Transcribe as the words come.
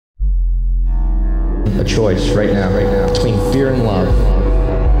a choice right now, between fear and love.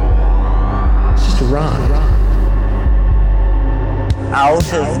 It's just a ride.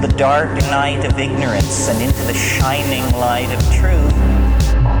 Out of the dark night of ignorance and into the shining light of truth.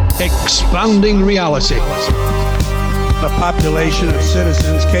 Expanding reality. A population of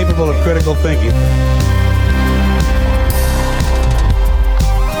citizens capable of critical thinking.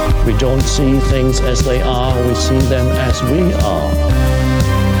 We don't see things as they are, we see them as we are.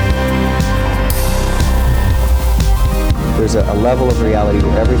 There's a level of reality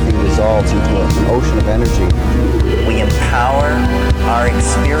where everything dissolves into an ocean of energy. We empower our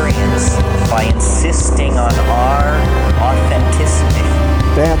experience by insisting on our authenticity.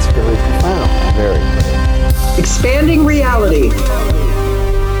 That's very profound. Very. Expanding reality.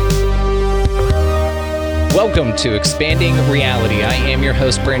 Welcome to Expanding Reality. I am your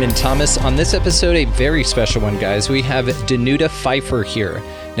host, Brandon Thomas. On this episode, a very special one, guys. We have Danuta Pfeiffer here.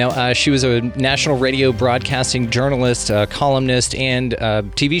 Now, she was a national radio broadcasting journalist, columnist, and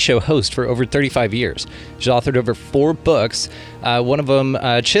TV show host for over 35 years. She's authored over 4 books. One of them,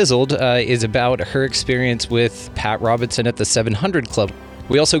 Chiseled, is about her experience with Pat Robertson at the 700 Club.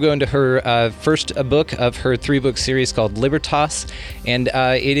 We also go into her first book of her 3-book series called Libertas, and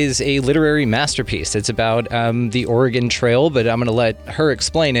it is a literary masterpiece. It's about the Oregon Trail, but I'm going to let her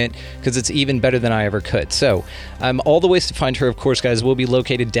explain it because it's even better than I ever could. So all the ways to find her, of course, guys, will be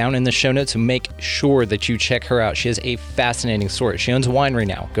located down in the show notes, so make sure that you check her out. She has a fascinating story. She owns a winery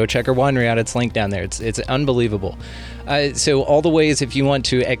now. Go check her winery out. It's linked down there. It's unbelievable. So all the ways, if you want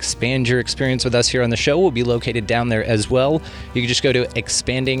to expand your experience with us here on the show, will be located down there as well. You can just go to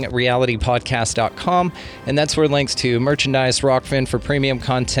expandingrealitypodcast.com, and that's where links to merchandise, Rockfin for premium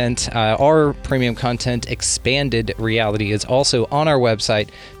content, our premium content, Expanded Reality, is also on our website.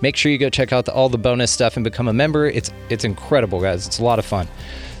 Make sure you go check out all the bonus stuff and become a member. It's incredible, guys. It's a lot of fun.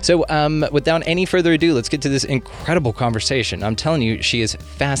 So without any further ado, let's get to this incredible conversation. I'm telling you, she is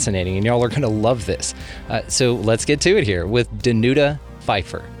fascinating, and y'all are going to love this. So let's get to it here with Danuta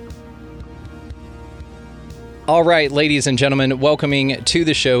Pfeiffer. All right, ladies and gentlemen, welcoming to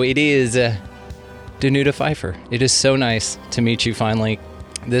the show, it is Danuta Pfeiffer. It is so nice to meet you finally.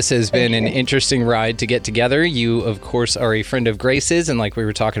 This has been an interesting ride to get together. You, of course, are a friend of Grace's, and like we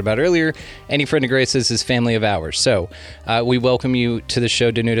were talking about earlier, any friend of Grace's is family of ours. So we welcome you to the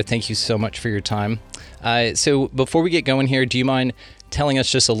show, Danuta. Thank you so much for your time. So before we get going here, do you mind telling us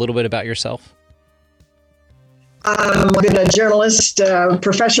just a little bit about yourself? I've been a journalist,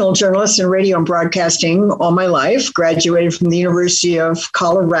 professional journalist in radio and broadcasting all my life, graduated from the University of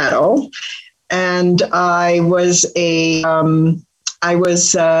Colorado, and I've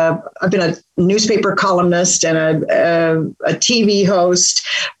been a newspaper columnist and a TV host,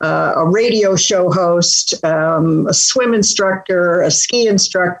 a radio show host, a swim instructor, a ski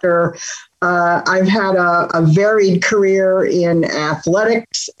instructor. I've had a varied career in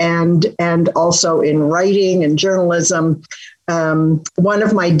athletics and also in writing and journalism. One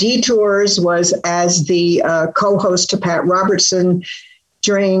of my detours was as the co-host to Pat Robertson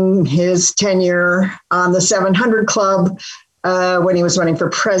during his tenure on the 700 Club. When he was running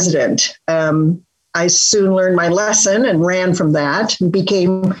for president. I soon learned my lesson and ran from that and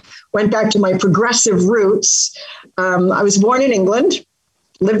went back to my progressive roots. I was born in England,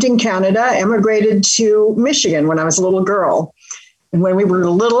 lived in Canada, emigrated to Michigan when I was a little girl. And when we were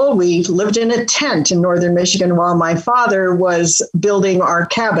little, we lived in a tent in northern Michigan while my father was building our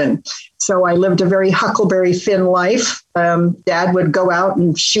cabin. So I lived a very Huckleberry Finn life. Dad would go out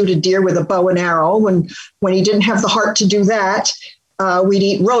and shoot a deer with a bow and arrow. When he didn't have the heart to do that, we'd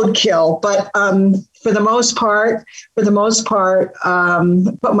eat roadkill. But for the most part,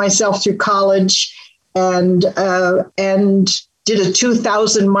 put myself through college and did a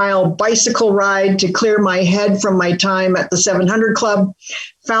 2,000-mile bicycle ride to clear my head from my time at the 700 Club.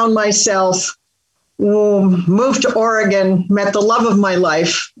 Found myself. Moved to Oregon, met the love of my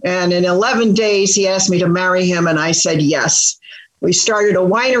life, and in 11 days, he asked me to marry him, and I said yes. We started a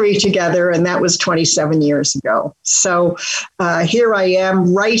winery together, and that was 27 years ago. So here I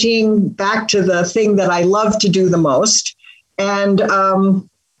am writing back to the thing that I love to do the most, and I'm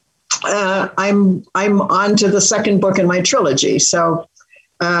on to the second book in my trilogy. So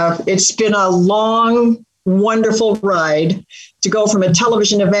it's been a long, wonderful ride to go from a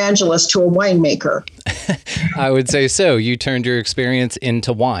television evangelist to a winemaker. I would say so. You turned your experience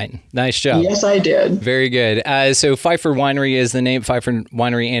into wine. Nice job. Yes, I did. Very good. So Pfeiffer Winery is the name. Pfeiffer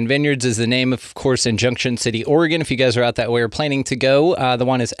Winery and Vineyards is the name, of course, in Junction City, Oregon. If you guys are out that way or planning to go, the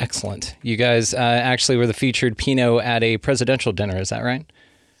wine is excellent. You guys actually were the featured Pinot at a presidential dinner. Is that right?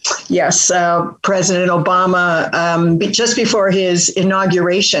 Yes, President Obama, just before his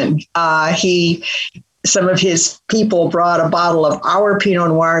inauguration, some of his people brought a bottle of our Pinot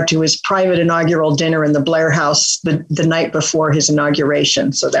Noir to his private inaugural dinner in the Blair House the night before his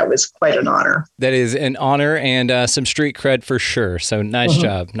inauguration. So that was quite an honor. That is an honor and some street cred for sure. So nice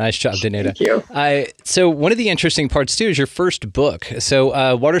job. Nice job, Danuta. Thank you. So one of the interesting parts too is your first book.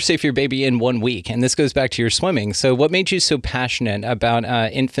 So Water Safe Your Baby in 1 Week. And this goes back to your swimming. So what made you so passionate about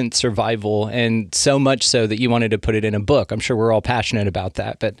infant survival, and so much so that you wanted to put it in a book? I'm sure we're all passionate about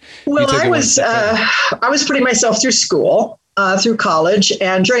that. But well, I was putting myself through school, through college,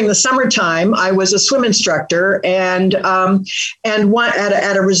 and during the summertime, I was a swim instructor and one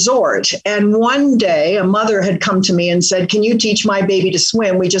at a resort. And one day, a mother had come to me and said, "Can you teach my baby to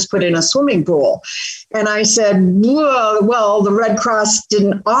swim? We just put in a swimming pool." And I said, well, the Red Cross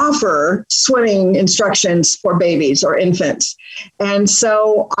didn't offer swimming instructions for babies or infants. And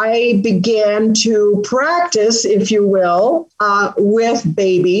so I began to practice, if you will, with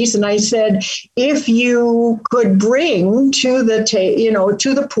babies. And I said, if you could bring to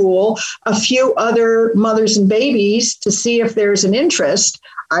the pool a few other mothers and babies to see if there's an interest,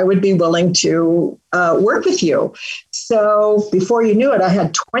 I would be willing to work with you. So before you knew it, I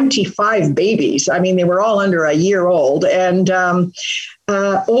had 25 babies. I mean, they were all under a year old. And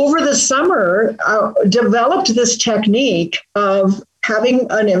over the summer, developed this technique of having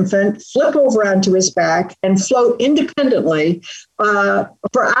an infant flip over onto his back and float independently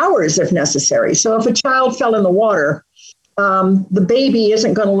for hours if necessary. So if a child fell in the water, the baby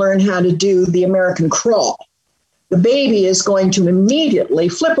isn't going to learn how to do the American crawl. The baby is going to immediately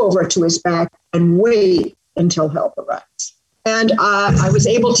flip over to his back and wait until help arrives. And I was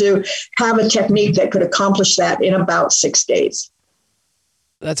able to have a technique that could accomplish that in about 6 days.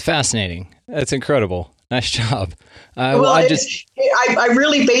 That's fascinating. That's incredible. Nice job. I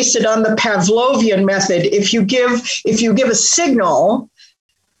really based it on the Pavlovian method. If you give a signal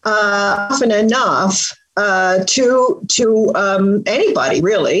often enough to anybody,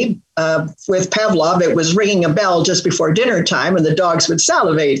 really. With Pavlov, it was ringing a bell just before dinner time, and the dogs would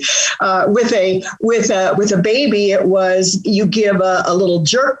salivate. With a baby, it was you give a little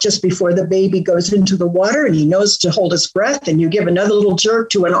jerk just before the baby goes into the water, and he knows to hold his breath. And you give another little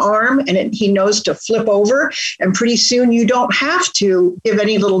jerk to an arm, and he knows to flip over. And pretty soon, you don't have to give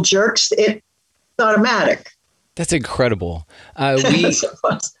any little jerks; it's automatic. That's incredible. So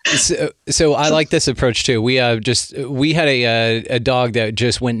I like this approach too. We had a dog that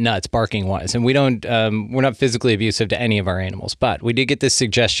just went nuts barking wise, and we're not physically abusive to any of our animals, but we did get this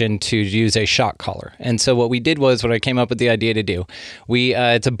suggestion to use a shock collar. And so what we did was what I came up with the idea to do.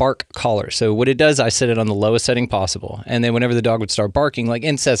 It's a bark collar. So what it does, I set it on the lowest setting possible, and then whenever the dog would start barking like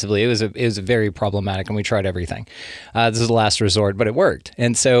incessantly, it was very problematic, and we tried everything. This is the last resort, but it worked.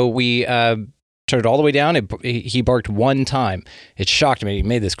 And so we turned it all the way down. He barked one time. It shocked me. He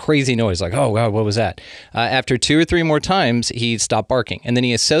made this crazy noise like, oh God, what was that? After 2 or 3 more times, he stopped barking. And then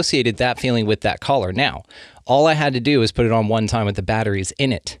he associated that feeling with that collar. Now, all I had to do was put it on one time with the batteries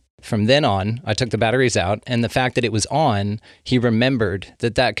in it. From then on, I took the batteries out, and the fact that it was on, he remembered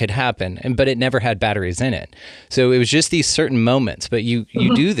that could happen, but it never had batteries in it. So it was just these certain moments, but you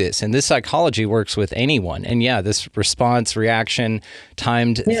do this, and this psychology works with anyone. And yeah, this response, reaction,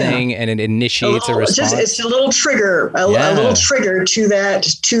 timed thing, and it initiates a response. It's a little trigger, a little trigger to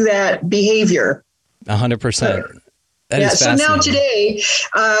that behavior. 100%. That is so now today,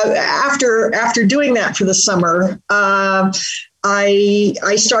 after doing that for the summer,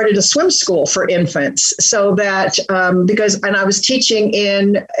 I started a swim school for infants, so that and I was teaching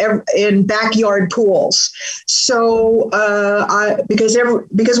in backyard pools. So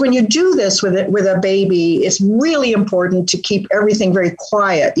because when you do this with a baby, it's really important to keep everything very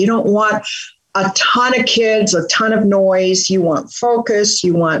quiet. You don't want a ton of kids, a ton of noise. You want focus.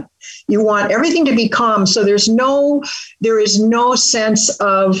 You want everything to be calm. So there is no sense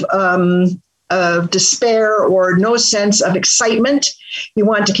of despair or no sense of excitement. You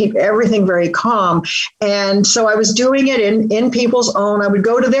want to keep everything very calm. And so I was doing it in people's own. I would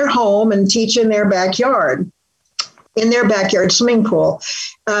go to their home and teach in their backyard swimming pool.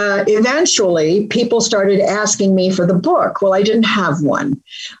 Eventually, people started asking me for the book. Well, I didn't have one.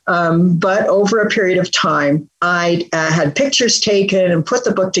 But over a period of time, I had pictures taken and put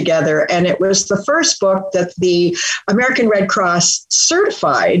the book together. And it was the first book that the American Red Cross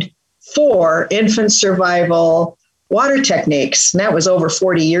certified for infant survival water techniques. And that was over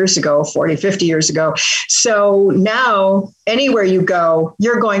 50 years ago. So now anywhere you go,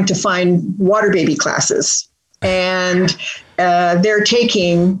 you're going to find water baby classes. And they're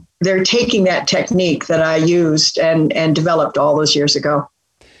taking that technique that I used and developed all those years ago.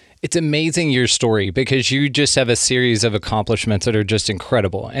 It's amazing your story because you just have a series of accomplishments that are just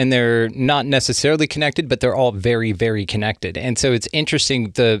incredible, and they're not necessarily connected, but they're all very, very connected. And so it's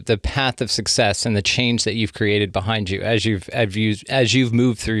interesting the path of success and the change that you've created behind you as you've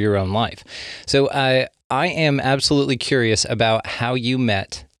moved through your own life. So I am absolutely curious about how you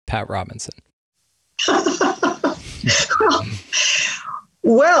met Pat Robinson.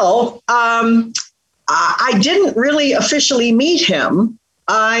 Well, I didn't really officially meet him.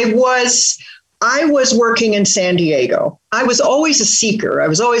 I was working in San Diego. I was always a seeker. I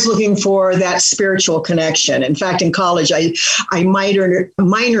was always looking for that spiritual connection. In fact, in college, I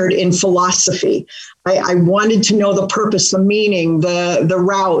minored in philosophy. I wanted to know the purpose, the meaning, the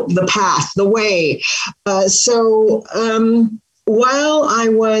route, the path, the way. While I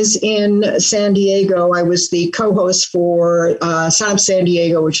was in San Diego, I was the co-host for Sun Up San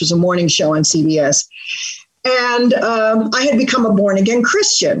Diego, which was a morning show on CBS. And I had become a born-again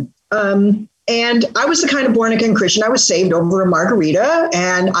Christian. And I was the kind of born-again Christian. I was saved over a margarita,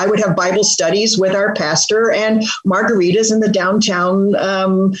 and I would have Bible studies with our pastor and margaritas in the downtown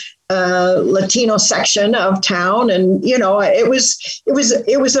Latino section of town. And, you know, it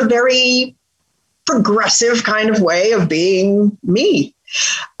was a very progressive kind of way of being me.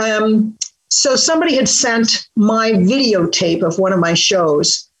 So somebody had sent my videotape of one of my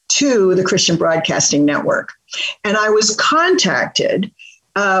shows to the Christian Broadcasting Network. And I was contacted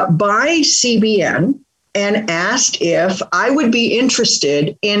by CBN and asked if I would be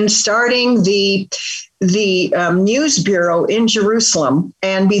interested in starting the news bureau in Jerusalem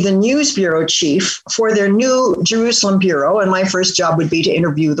and be the news bureau chief for their new Jerusalem bureau. And my first job would be to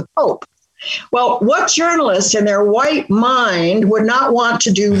interview the Pope. Well, what journalist in their white mind would not want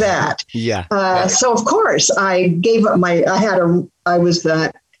to do that? Yeah. So of course I gave up I was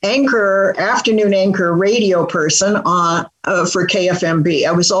the afternoon anchor radio person for KFMB.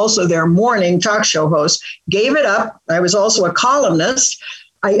 I was also their morning talk show host, gave it up. I was also a columnist.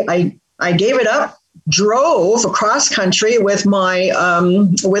 I gave it up, drove across country with my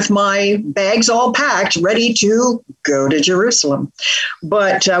bags all packed, ready to go to Jerusalem.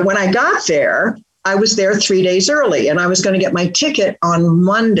 But when I got there, I was there 3 days early, and I was going to get my ticket on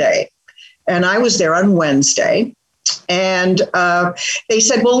Monday. And I was there on Wednesday. And they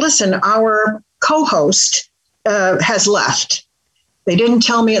said, well, listen, our co-host has left. They didn't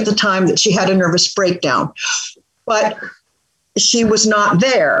tell me at the time that she had a nervous breakdown, but she was not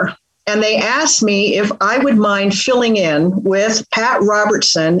there. And they asked me if I would mind filling in with Pat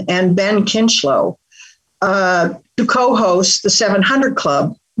Robertson and Ben Kinchlow to co-host the 700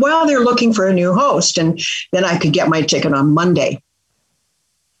 Club while they're looking for a new host. And then I could get my ticket on Monday.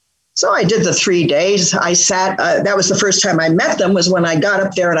 So I did the 3 days. I sat, that was the first time I met them, was when I got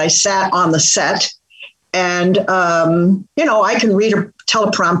up there and I sat on the set. And, I can read a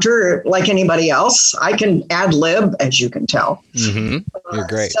teleprompter like anybody else. I can ad lib, as you can tell. Mm-hmm. You're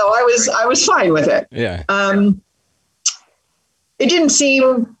great. So I was fine with it. Yeah. It didn't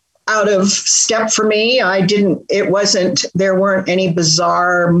seem out of step for me. There weren't any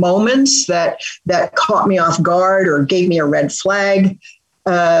bizarre moments that caught me off guard or gave me a red flag.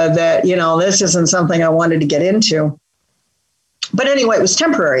 That, this isn't something I wanted to get into. But anyway, it was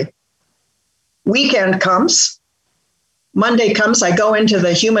temporary. Weekend comes. Monday comes. I go into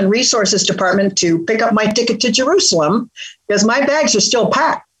the human resources department to pick up my ticket to Jerusalem because my bags are still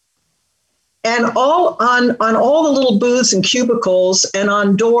packed. And all on all the little booths and cubicles and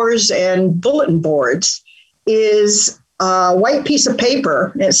on doors and bulletin boards is a white piece of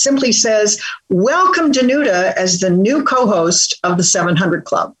paper. And it simply says, welcome Danuta as the new co-host of the 700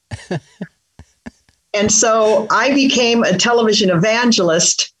 Club. And so I became a television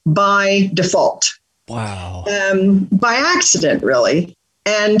evangelist by default. Wow. By accident, really.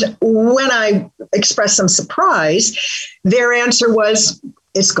 And when I expressed some surprise, their answer was,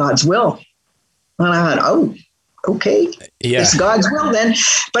 it's God's will. And I thought, oh, okay, yeah. It's God's will then.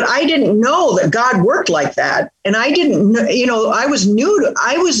 But I didn't know that God worked like that. And I didn't know, I was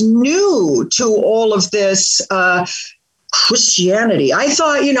new to all of this Christianity. I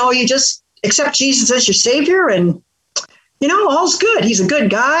thought, you just accept Jesus as your savior and, all's good. He's a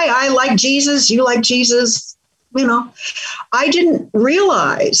good guy. I like Jesus. You like Jesus. I didn't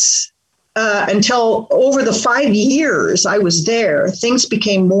realize until over the 5 years I was there, things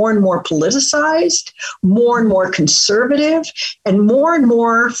became more and more politicized, more and more conservative, and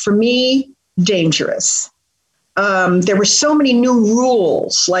more, for me, dangerous. There were so many new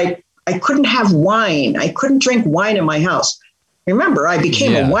rules, like I couldn't have wine. I couldn't drink wine in my house. Remember, I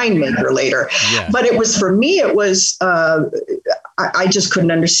became a winemaker later, but it was, for me, it was, I just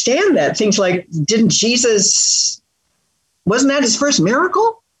couldn't understand that. Things like, wasn't that his first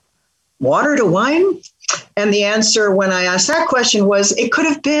miracle? water to wine? And the answer when I asked that question was, it could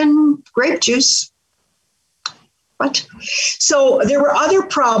have been grape juice. What? So there were other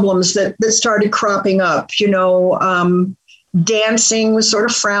problems that started cropping up. Dancing was sort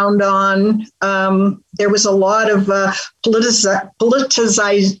of frowned on. There was a lot of political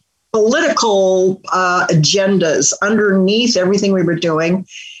agendas underneath everything we were doing.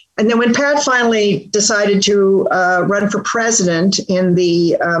 And then when Pat finally decided to run for president in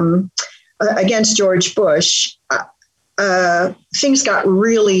the against George Bush, things got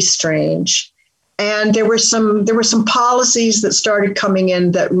really strange. And there were some policies that started coming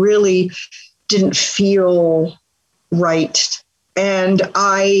in that really didn't feel right. And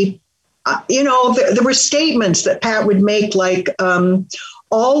there were statements that Pat would make, like,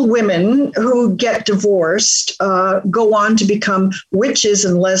 all women who get divorced go on to become witches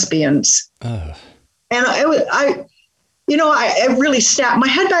and lesbians. And I really snapped my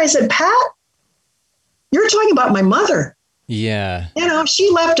head back. I said, Pat, you're talking about my mother. Yeah.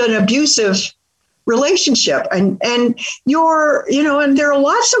 She left an abusive relationship, and and there are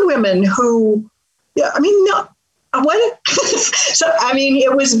lots of women who, what? So,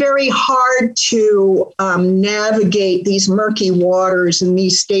 it was very hard to navigate these murky waters and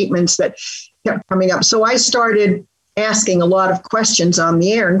these statements that kept coming up. So I started asking a lot of questions on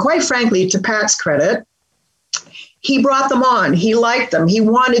the air. And quite frankly, to Pat's credit, he brought them on. He liked them. He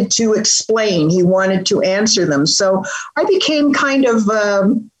wanted to explain. He wanted to answer them. So I became kind of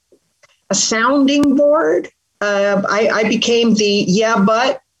a sounding board. I became the yeah,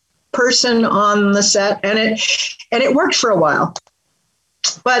 but person on the set, and it worked for a while.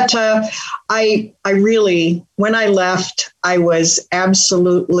 But I really, when I left, I was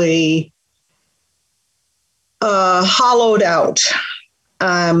absolutely hollowed out,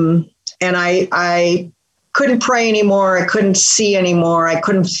 and I couldn't pray anymore. I couldn't see anymore. I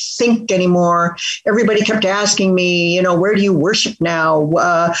couldn't think anymore. Everybody kept asking me, where do you worship now?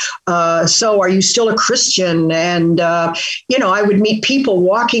 So are you still a Christian? And, I would meet people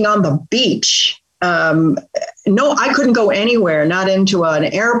walking on the beach. No, I couldn't go anywhere, not into an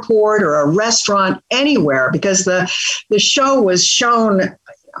airport or a restaurant, anywhere, because the show was shown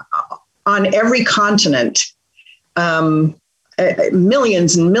on every continent.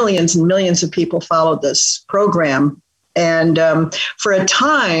 Millions and millions and millions of people followed this program. And for a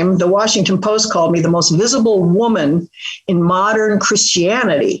time, the Washington Post called me the most visible woman in modern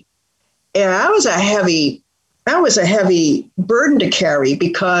Christianity. And that was a heavy burden to carry,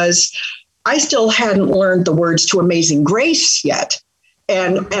 because I still hadn't learned the words to Amazing Grace yet.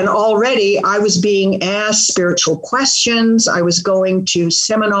 And already I was being asked spiritual questions. I was going to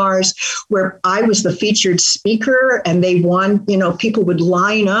seminars where I was the featured speaker, and people would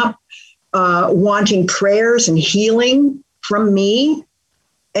line up wanting prayers and healing from me.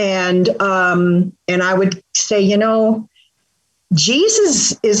 And I would say,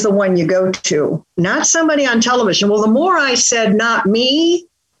 Jesus is the one you go to, not somebody on television. Well, the more I said, not me,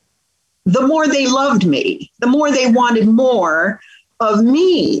 the more they loved me, the more they wanted more of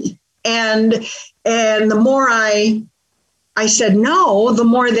me. And the more I said no, the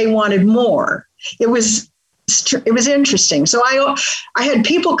more they wanted more. It was interesting. So I had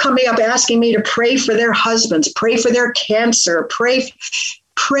people coming up asking me to pray for their husbands, pray for their cancer, pray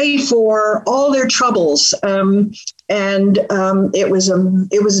for all their troubles. It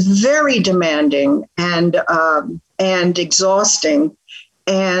was very demanding and exhausting,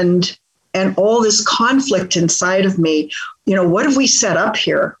 and all this conflict inside of me. What have we set up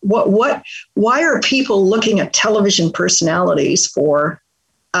here? Why are people looking at television personalities for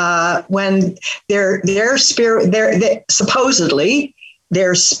when supposedly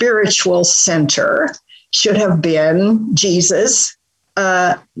their spiritual center should have been Jesus,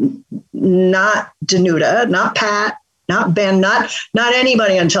 not Danuta, not Pat, not Ben, not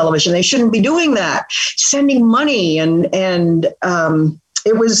anybody on television. They shouldn't be doing that, sending money, and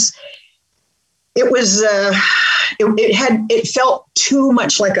it felt too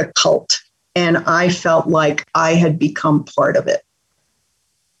much like a cult, and I felt like I had become part of it.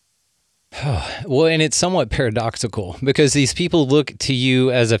 Well, and it's somewhat paradoxical, because these people look to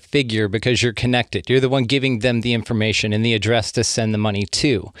you as a figure because you're connected. You're the one giving them the information and the address to send the money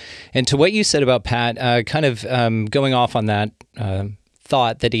to. And to what you said about Pat, going off on that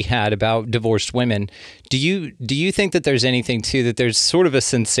thought that he had about divorced women, do you think that there's anything too, that there's sort of a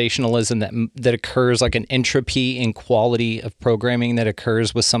sensationalism that occurs, like an entropy in quality of programming that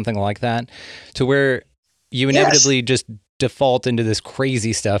occurs with something like that, to where you inevitably just default into this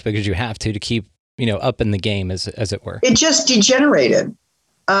crazy stuff because you have to keep up in the game, as it were? It just degenerated.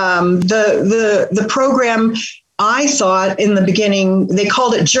 The program I thought in the beginning, they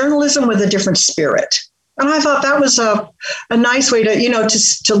called it journalism with a different spirit. And I thought that was a nice way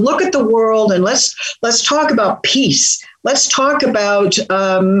to look at the world, and let's talk about peace. Let's talk about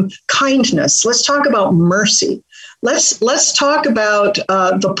kindness. Let's talk about mercy. Let's talk about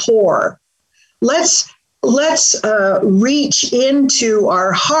the poor. Let's reach into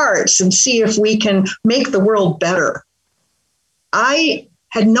our hearts and see if we can make the world better. I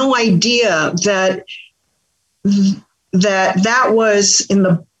had no idea that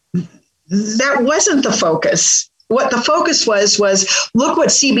wasn't the focus. What the focus was look what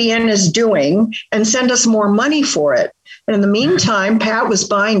CBN is doing and send us more money for it. And in the meantime, Pat was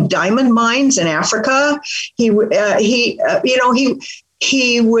buying diamond mines in Africa. He would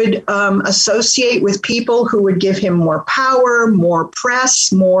associate with people who would give him more power, more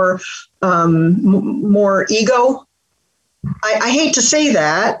press, more ego. I hate to say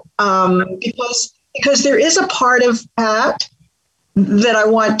that because there is a part of Pat that I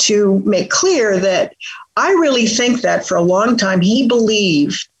want to make clear that I really think that for a long time he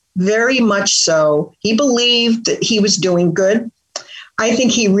believed, very much so, he believed that he was doing good. I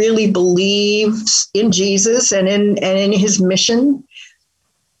think he really believes in Jesus and in his mission.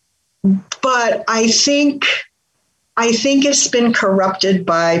 But I think it's been corrupted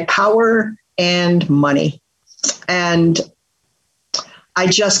by power and money. And I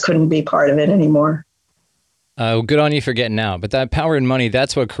just couldn't be part of it anymore. Good on you for getting out. But that power and money,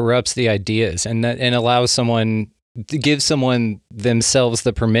 that's what corrupts the ideas and allows someone to give someone themselves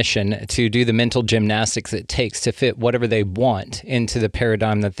the permission to do the mental gymnastics it takes to fit whatever they want into the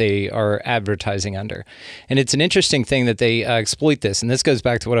paradigm that they are advertising under. And it's an interesting thing that they exploit this. And this goes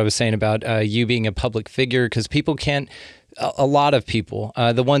back to what I was saying about you being a public figure, because people can't. A lot of people,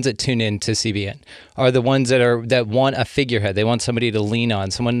 the ones that tune in to CBN, are the ones that want a figurehead. They want somebody to lean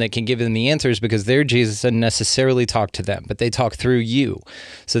on, someone that can give them the answers, because their Jesus doesn't necessarily talk to them, but they talk through you.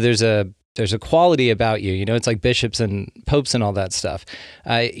 So there's a quality about you. It's like bishops and popes and all that stuff.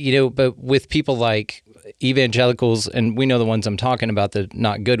 But with people like evangelicals, and we know the ones I'm talking about, the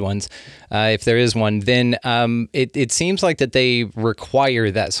not good ones, if there is one, then it seems like that they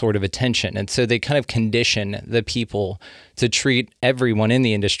require that sort of attention. And so they kind of condition the people to treat everyone in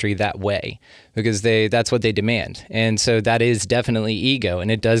the industry that way, because that's what they demand. And so that is definitely ego,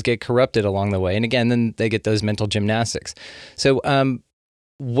 and it does get corrupted along the way. And again, then they get those mental gymnastics. So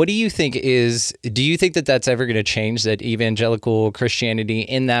what do you think do you think that that's ever going to change, that evangelical Christianity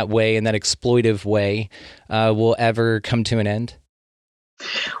in that way, in that exploitive way, will ever come to an end?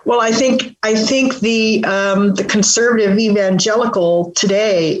 Well, I think the conservative evangelical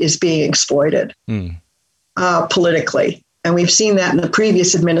today is being exploited politically. And we've seen that in the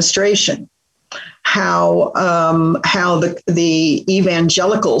previous administration, how the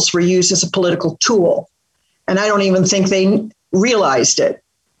evangelicals were used as a political tool. And I don't even think they realized it.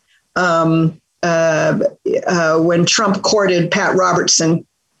 When Trump courted Pat Robertson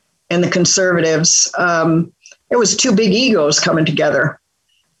and the conservatives, it was two big egos coming together,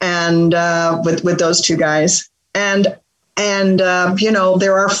 and with those two guys. And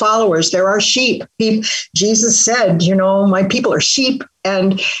there are followers, there are sheep. Jesus said, my people are sheep,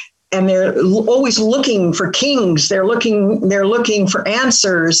 and they're always looking for kings. They're looking for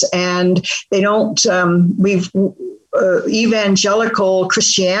answers, and they don't. Evangelical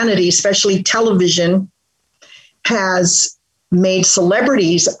Christianity, especially television, has made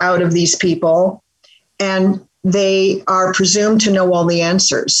celebrities out of these people, and they are presumed to know all the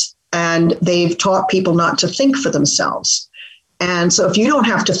answers. And they've taught people not to think for themselves. And so if you don't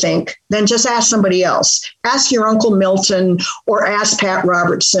have to think, then just ask somebody else. Ask your Uncle Milton or ask Pat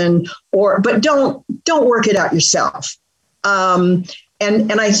Robertson, but don't work it out yourself. And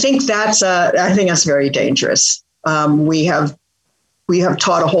I think that's very dangerous. We have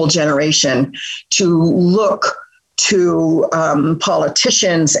taught a whole generation to look to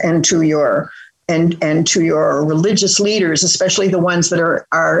politicians and to your religious leaders, especially the ones that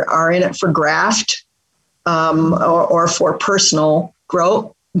are in it for graft or for personal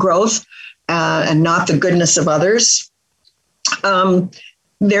growth and not the goodness of others.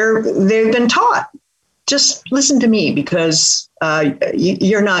 They've been taught, just listen to me, because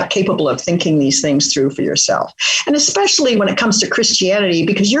you're not capable of thinking these things through for yourself. And especially when it comes to Christianity,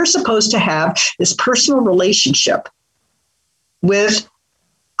 because you're supposed to have this personal relationship with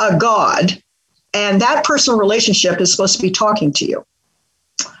a God, and that personal relationship is supposed to be talking to you.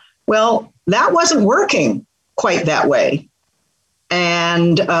 Well, that wasn't working quite that way.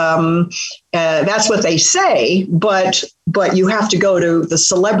 And that's what they say, but you have to go to the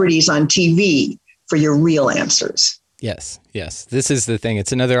celebrities on TV for your real answers. Yes, yes. This is the thing.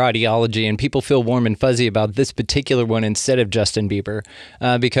 It's another ideology, and people feel warm and fuzzy about this particular one instead of Justin Bieber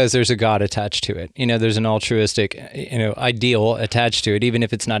because there's a God attached to it. There's an altruistic, ideal attached to it, even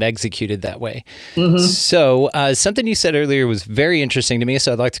if it's not executed that way. Mm-hmm. So something you said earlier was very interesting to me,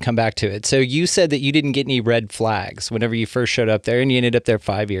 so I'd like to come back to it. So you said that you didn't get any red flags whenever you first showed up there, and you ended up there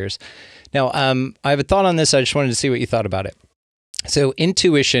 5 years. Now, I have a thought on this. I just wanted to see what you thought about it. So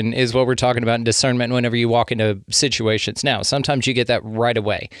intuition is what we're talking about in discernment whenever you walk into situations. Now, sometimes you get that right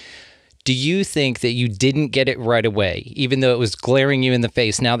away. Do you think that you didn't get it right away, even though it was glaring you in the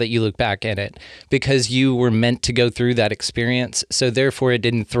face now that you look back at it, because you were meant to go through that experience? So therefore, it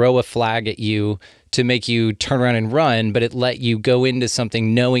didn't throw a flag at you to make you turn around and run, but it let you go into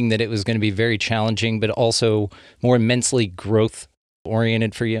something knowing that it was going to be very challenging, but also more immensely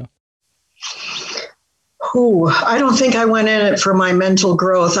growth-oriented for you? I don't think I went in it for my mental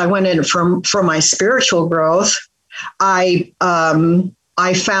growth. I went in it for my spiritual growth. I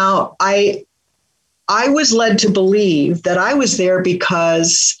was led to believe that I was there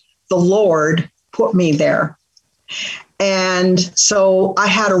because the Lord put me there. And so I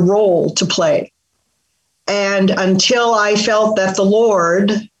had a role to play. And until I felt that the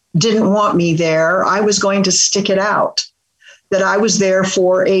Lord didn't want me there, I was going to stick it out, that I was there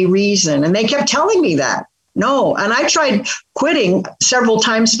for a reason. And they kept telling me that. No. And I tried quitting several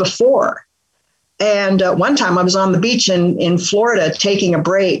times before. And one time I was on the beach in Florida taking a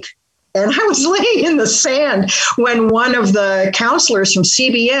break, and I was laying in the sand when one of the counselors from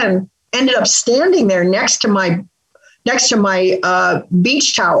CBN ended up standing there next to my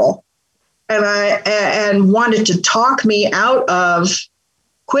beach towel, and wanted to talk me out of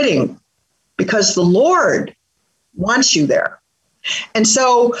quitting because the Lord wants you there. And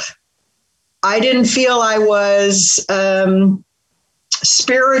so I didn't feel I was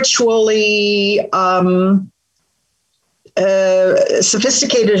spiritually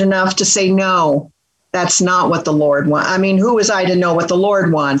sophisticated enough to say, no, that's not what the Lord wants. I mean, who was I to know what the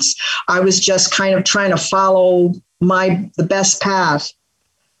Lord wants? I was just kind of trying to follow the best path.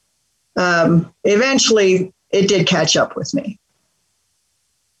 Eventually, it did catch up with me.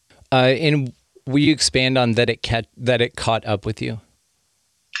 And will you expand on that it caught up with you?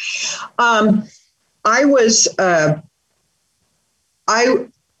 I was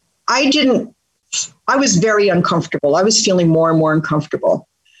very uncomfortable. I was feeling more and more uncomfortable.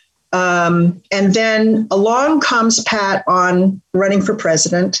 And then along comes Pat on running for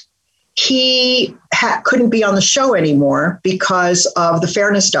president. He couldn't be on the show anymore because of the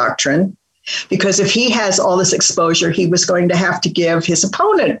fairness doctrine, because if he has all this exposure, he was going to have to give his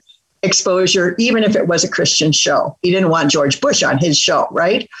opponent exposure, even if it was a Christian show. He didn't want George Bush on his show,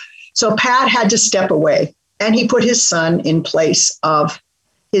 right? So Pat had to step away, and he put his son in place of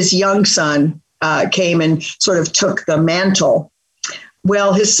his young son, came and sort of took the mantle.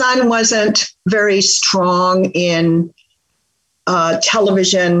 Well, his son wasn't very strong in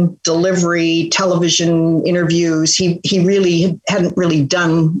television delivery, television interviews. He really hadn't really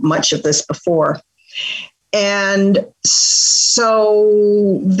done much of this before. And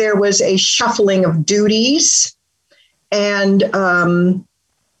so there was a shuffling of duties, and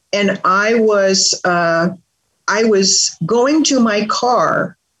I was going to my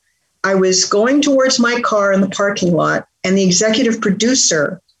car. I was going towards my car in the parking lot, and the executive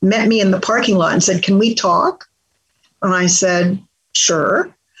producer met me in the parking lot and said, "Can we talk?" And I said, "Sure."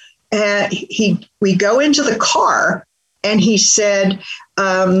 And we go into the car, and he said,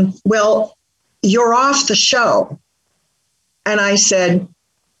 "Well, you're off the show." And I said,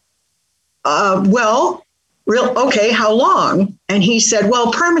 okay, how long? And he said,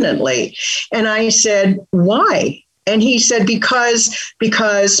 "Well, permanently." And I said, "Why?" And he said, because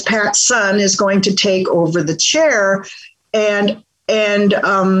Pat's son is going to take over the chair. And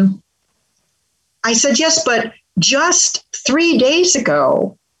I said, "Yes, but just 3 days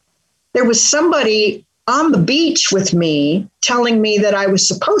ago, there was somebody on the beach with me telling me that I was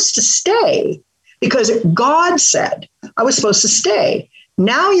supposed to stay because God said I was supposed to stay.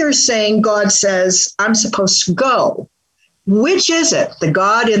 Now you're saying God says I'm supposed to go. Which is it? The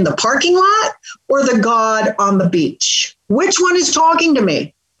God in the parking lot or the God on the beach? Which one is talking to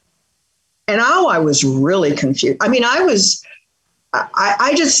me?" And I was really confused. I mean, I was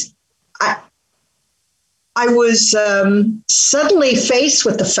suddenly faced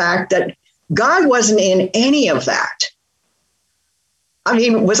with the fact that God wasn't in any of that. I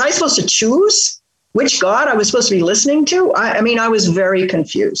mean, was I supposed to choose which God I was supposed to be listening to? I mean, I was very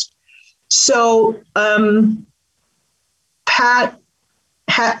confused. So Pat,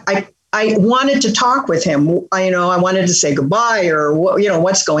 I wanted to talk with him. I wanted to say goodbye or,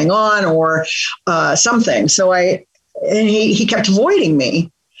 what's going on or something. So I he kept avoiding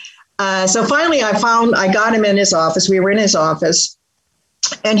me. So finally I got him in his office. We were in his office,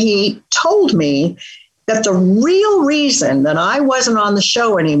 and he told me that the real reason that I wasn't on the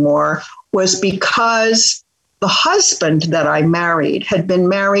show anymore was because the husband that I married had been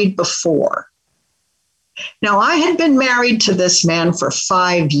married before. Now, I had been married to this man for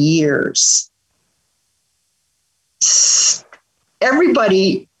 5 years.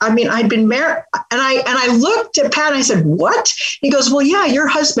 Everybody, I'd been married, and I looked at Pat and I said, "What?" He goes, "Well, yeah, your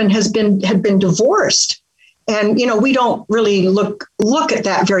husband had been divorced. And, we don't really look at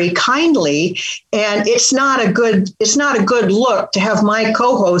that very kindly. And it's not a good look to have my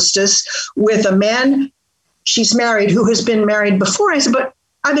co-hostess with a man she's married who has been married before." I said, "But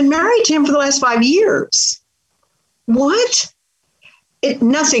I've been married to him for the last 5 years." What?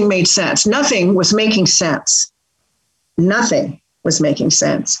 Nothing made sense. Nothing was making sense. Nothing was making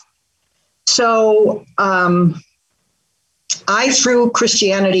sense. So I threw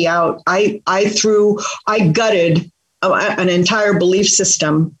Christianity out. I gutted an entire belief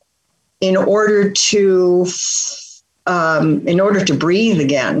system in order to breathe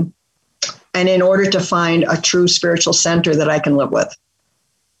again, and in order to find a true spiritual center that I can live with.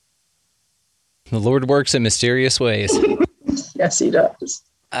 The Lord works in mysterious ways. Yes, he does.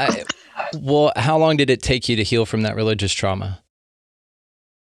 Well, how long did it take you to heal from that religious trauma?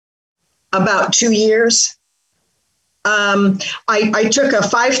 About 2 years. I took a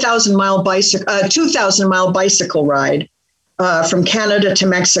 2,000-mile bicycle ride from Canada to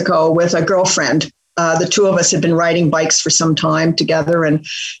Mexico with a girlfriend. The two of us had been riding bikes for some time together, and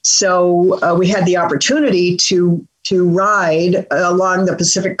so we had the opportunity to ride along the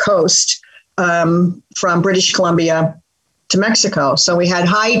Pacific coast from British Columbia to Mexico. So we had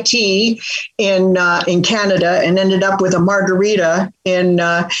high tea in Canada and ended up with a margarita in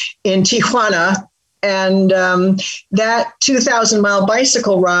Tijuana. And that 2,000-mile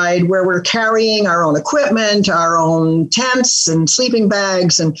bicycle ride, where we're carrying our own equipment, our own tents and sleeping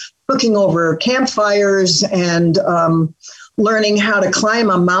bags, and cooking over campfires, and learning how to climb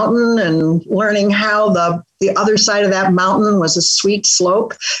a mountain, and learning how the other side of that mountain was a steep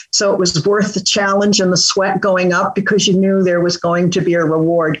slope. So it was worth the challenge and the sweat going up, because you knew there was going to be a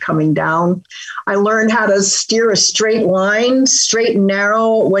reward coming down. I learned how to steer a straight line, straight and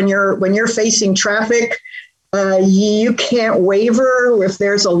narrow. When you're facing traffic, you can't waver. If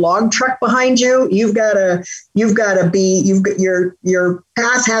there's a log truck behind you, your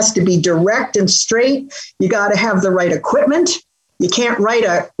path has to be direct and straight. You got to have the right equipment. You can't ride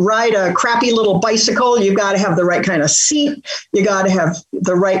a crappy little bicycle. You've got to have the right kind of seat. You got to have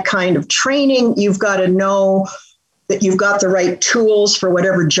the right kind of training. You've got to know that you've got the right tools for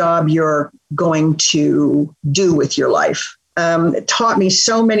whatever job you're going to do with your life. It taught me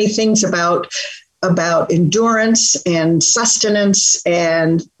so many things about endurance and sustenance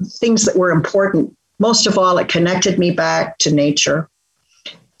and things that were important. Most of all, it connected me back to nature.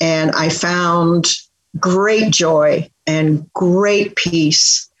 And I found great joy and great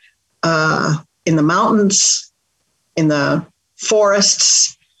peace in the mountains, in the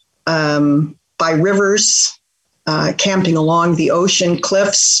forests, by rivers, camping along the ocean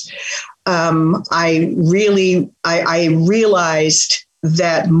cliffs. I realized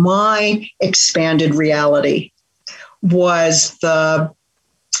that my expanded reality was the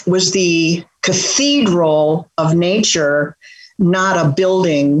cathedral of nature, not a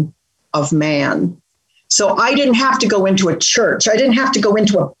building of man. So I didn't have to go into a church. I didn't have to go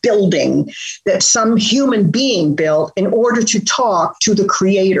into a building that some human being built in order to talk to the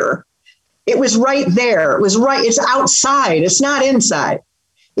Creator. It was right there. It's outside. It's not inside.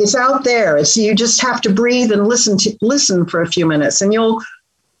 It's out there. You just have to breathe and listen for a few minutes, and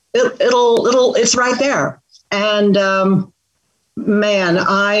it's right there. And man,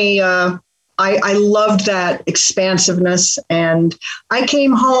 I loved that expansiveness, and I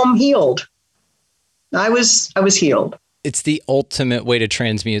came home healed. I was healed. It's the ultimate way to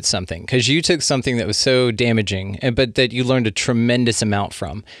transmute something, because you took something that was so damaging, but that you learned a tremendous amount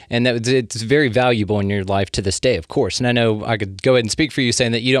from, and it's very valuable in your life to this day, of course. And I know I could go ahead and speak for you,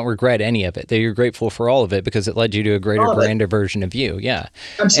 saying that you don't regret any of it, that you're grateful for all of it, because it led you to a greater, grander version of you. Yeah,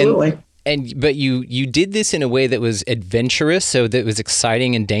 absolutely. But you did this in a way that was adventurous, so that was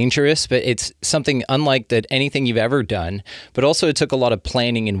exciting and dangerous, but it's something unlike that anything you've ever done. But also it took a lot of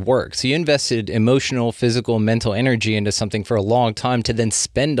planning and work. So you invested emotional, physical, mental energy into something for a long time to then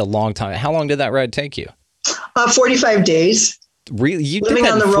spend a long time. How long did that ride take you? 45 days. Really? You living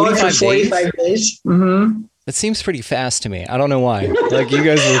on the road for 45 days? Mm-hmm. That seems pretty fast to me. I don't know why. Like, you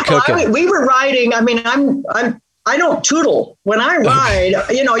guys were cooking. We were riding. I mean, I don't tootle. When I ride,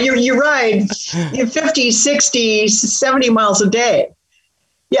 you ride 50, 60, 70 miles a day.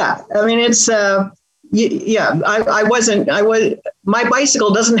 Yeah. I mean, it's, my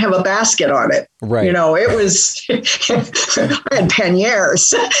bicycle doesn't have a basket on it. Right. It was, I had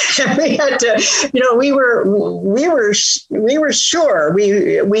panniers. And we had to, we were sure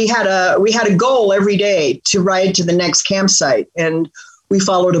we had a goal every day to ride to the next campsite. And we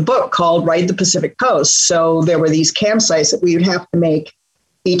followed a book called Ride the Pacific Coast. So there were these campsites that we would have to make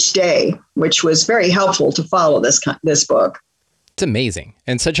each day, which was very helpful to follow this book. It's amazing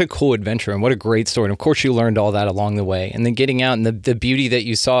and such a cool adventure, and what a great story. And of course you learned all that along the way, and then getting out and the beauty that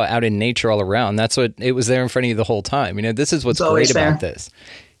you saw out in nature all around. That's what it was there in front of you the whole time. This is what's great about this.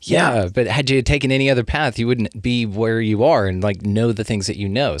 Yeah. But had you taken any other path, you wouldn't be where you are and know the things that you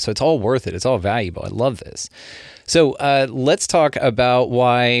know. So it's all worth it. It's all valuable. I love this. So let's talk about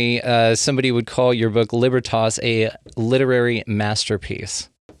why somebody would call your book Libertas a literary masterpiece.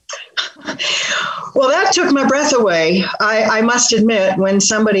 Well, that took my breath away. I must admit, when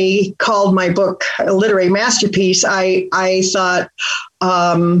somebody called my book a literary masterpiece, I thought,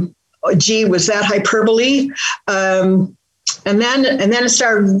 gee, was that hyperbole? And then it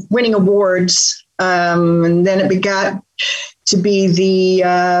started winning awards. And then it got to be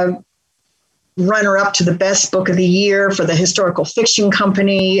the runner-up to the best book of the year for the Historical Fiction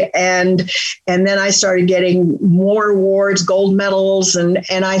Company. And then I started getting more awards, gold medals. And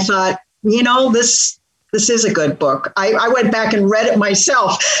I thought, this is a good book. I went back and read it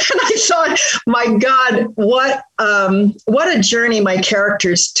myself, and I thought, my God, what a journey my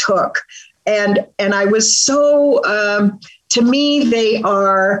characters took. And I was so, to me, they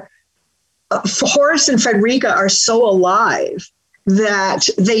are, Horace and Frederica are so alive that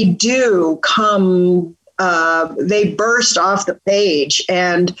they do come, they burst off the page,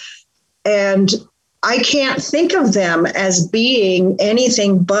 and I can't think of them as being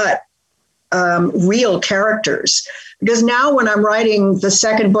anything but real characters, because now when I'm writing the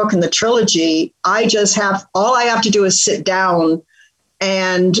second book in the trilogy, all I have to do is sit down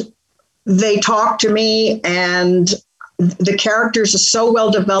and they talk to me, and the characters are so well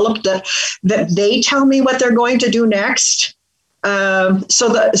developed that they tell me what they're going to do next.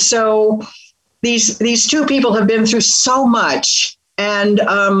 So these two people have been through so much, and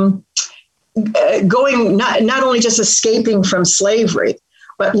going not only just escaping from slavery,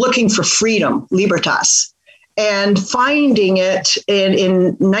 but looking for freedom, libertas, and finding it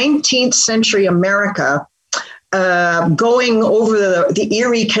in 19th century America, going over the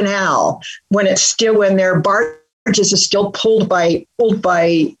Erie Canal when their barges are still pulled by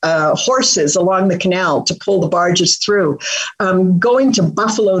horses along the canal to pull the barges through, going to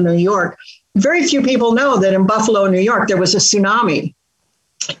Buffalo, New York. Very few people know that in Buffalo, New York, there was a tsunami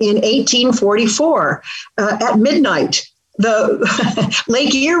in 1844 at midnight. The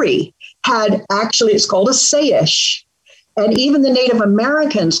Lake Erie had it's called a Sayish. And even the Native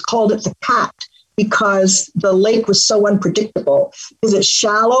Americans called it the Cat because the lake was so unpredictable, because it's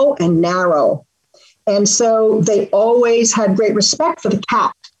shallow and narrow. And so they always had great respect for the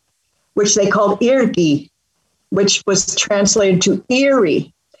cat, which they called Irgi, which was translated to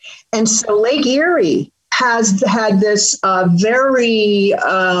Erie. And so Lake Erie has had this very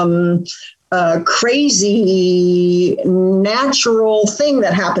crazy natural thing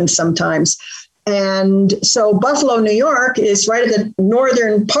that happens sometimes. And so Buffalo, New York is right at the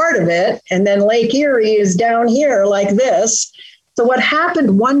northern part of it. And then Lake Erie is down here like this. So what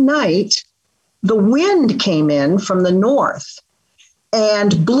happened one night, the wind came in from the north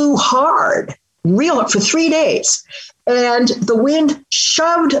and blew hard, for 3 days. And the wind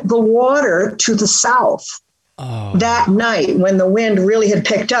shoved the water to the south. Oh. That night, when the wind really had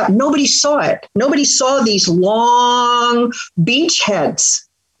picked up, nobody saw it. Nobody saw these long beach heads.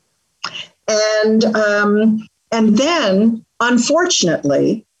 And then,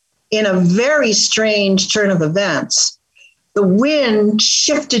 unfortunately, in a very strange turn of events, the wind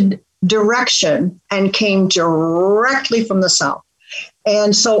shifted direction and came directly from the south.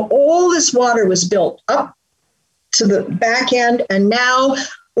 And so all this water was built up to the back end, and now,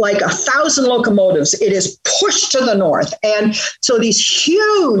 like 1,000 locomotives, it is pushed to the north. And so these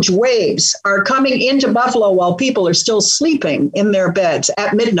huge waves are coming into Buffalo while people are still sleeping in their beds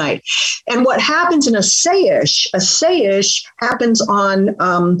at midnight. And what happens in a Sayish happens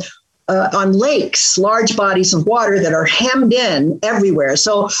on lakes, large bodies of water that are hemmed in everywhere.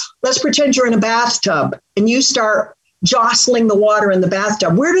 So let's pretend you're in a bathtub and you start jostling the water in the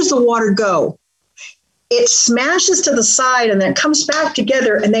bathtub. Where does the water go? It smashes to the side and then comes back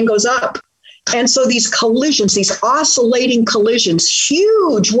together and then goes up. And so these collisions, these oscillating collisions,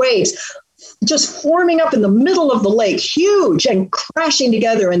 huge waves, just forming up in the middle of the lake, huge, and crashing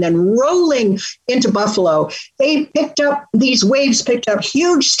together and then rolling into Buffalo. These waves picked up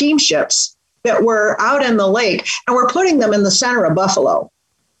huge steamships that were out in the lake and were putting them in the center of Buffalo.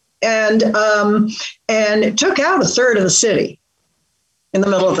 And it took out a third of the city in the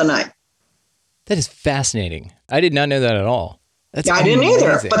middle of the night. That is fascinating. I did not know that at all. I didn't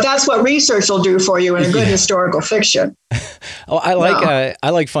either, but that's what research will do for you in a good historical fiction. Oh, I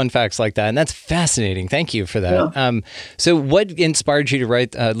like fun facts like that, and that's fascinating. Thank you for that. Yeah. So what inspired you to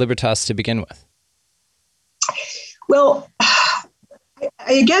write Libertas to begin with? Well,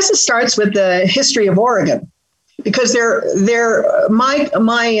 I guess it starts with the history of Oregon, because my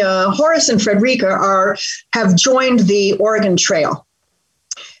Horace and Frederica have joined the Oregon Trail,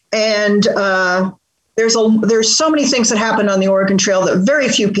 and there's so many things that happened on the Oregon Trail that very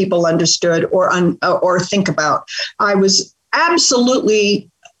few people understood or think about. I was absolutely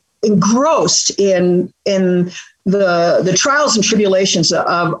engrossed in the trials and tribulations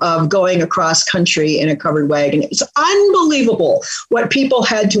of going across country in a covered wagon. It's unbelievable what people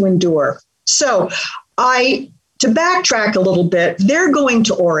had to endure. So to backtrack a little bit, they're going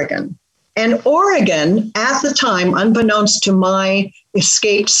to Oregon. And Oregon, at the time, unbeknownst to my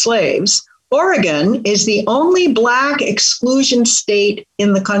escaped slaves, Oregon is the only Black exclusion state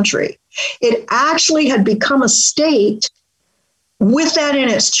in the country. It actually had become a state with that in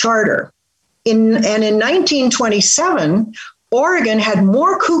its charter. In 1927, Oregon had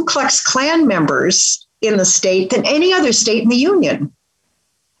more Ku Klux Klan members in the state than any other state in the Union.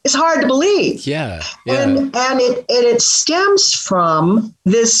 It's hard to believe. Yeah. And it stems from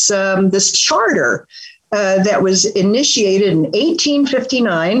this charter that was initiated in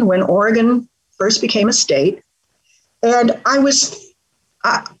 1859 when Oregon first became a state. And I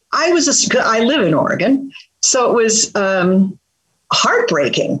live in Oregon, so it was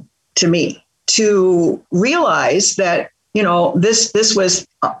heartbreaking to me to realize that, this was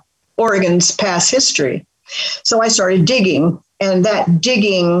Oregon's past history. So I started digging, and that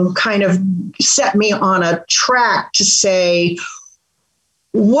digging kind of set me on a track to say,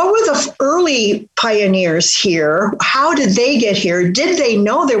 what were the early pioneers here? How did they get here? Did they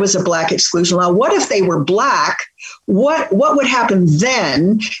know there was a Black exclusion law? What if they were Black? What would happen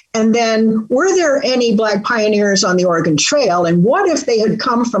then? And then were there any Black pioneers on the Oregon Trail? And what if they had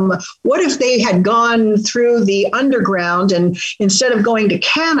gone through the underground and instead of going to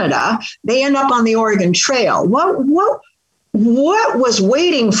Canada, they end up on the Oregon Trail? What was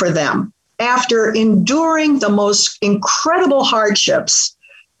waiting for them after enduring the most incredible hardships,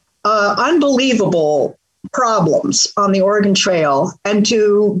 unbelievable problems on the Oregon Trail, and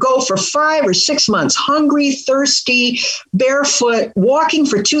to go for 5 or 6 months, hungry, thirsty, barefoot, walking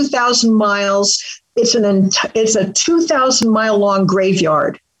for 2,000 miles. It's a 2,000-mile long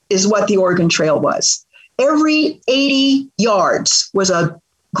graveyard is what the Oregon Trail was. Every 80 yards was a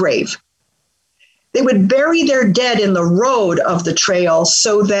grave. They would bury their dead in the road of the trail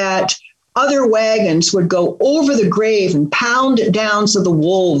so that other wagons would go over the grave and pound it down so the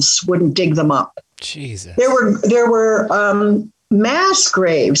wolves wouldn't dig them up. Jesus. There were mass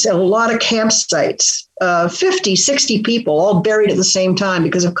graves at a lot of campsites, 50, 60 people all buried at the same time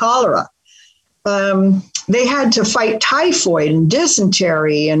because of cholera. They had to fight typhoid and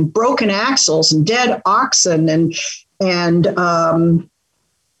dysentery and broken axles and dead oxen and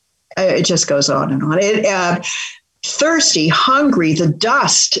it just goes on and on. Thirsty, hungry, the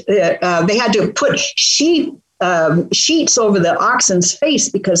dust. They had to put sheets over the oxen's face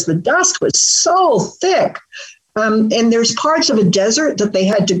because the dust was so thick. And there's parts of a desert that they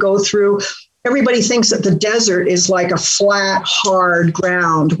had to go through. Everybody thinks that the desert is like a flat, hard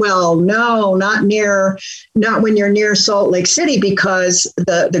ground. Well, no, not when you're near Salt Lake City, because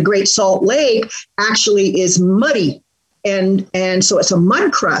the Great Salt Lake actually is muddy. And so it's a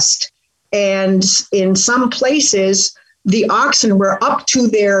mud crust. And in some places, the oxen were up to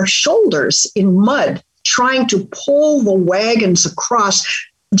their shoulders in mud, trying to pull the wagons across,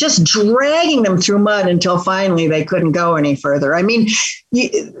 just dragging them through mud until finally they couldn't go any further. I mean,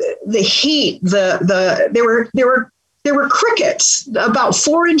 the heat, there were crickets about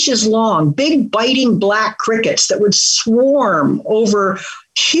 4 inches long, big biting black crickets that would swarm over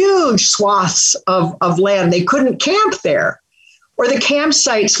huge swaths of land. They couldn't camp there. Or the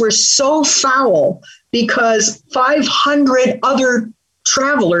campsites were so foul because 500 other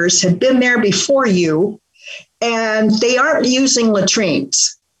travelers had been there before you, and they aren't using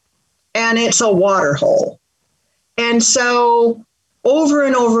latrines, and it's a water hole. And so over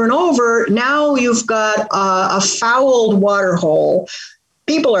and over and over, now you've got a fouled water hole.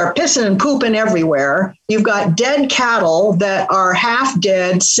 people are pissing and pooping everywhere. You've got dead cattle that are half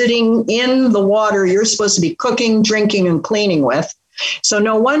dead sitting in the water you're supposed to be cooking, drinking, and cleaning with. So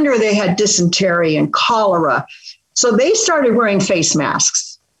no wonder they had dysentery and cholera. So they started wearing face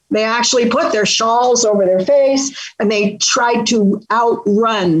masks. They actually put their shawls over their face, and they tried to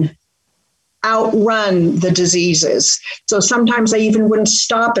outrun the diseases. So sometimes they even wouldn't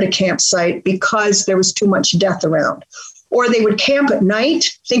stop at a campsite because there was too much death around. Or they would camp at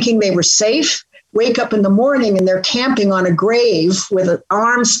night thinking they were safe, wake up in the morning and they're camping on a grave with an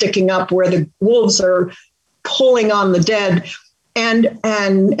arm sticking up where the wolves are pulling on the dead, and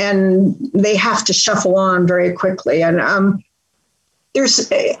they have to shuffle on very quickly. And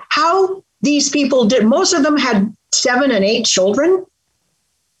there's how these people did. Most of them had 7 and 8 children,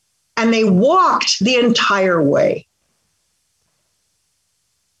 and they walked the entire way.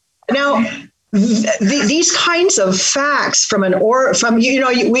 Now, these kinds of facts from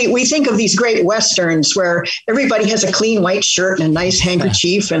we think of these great Westerns where everybody has a clean white shirt and a nice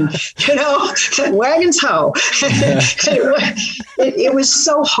handkerchief and, wagons ho. It was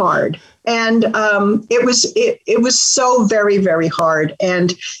so hard. And it was so very, very hard.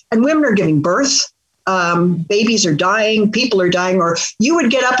 And women are giving birth. Babies are dying. People are dying. Or you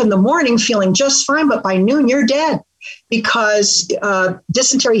would get up in the morning feeling just fine, but by noon you're dead. Because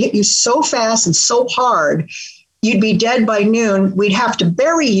dysentery hit you so fast and so hard, you'd be dead by noon. We'd have to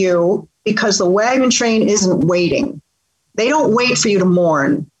bury you because the wagon train isn't waiting. They don't wait for you to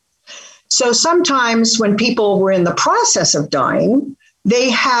mourn. So sometimes when people were in the process of dying, they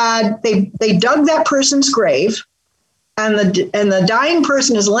dug that person's grave, and the dying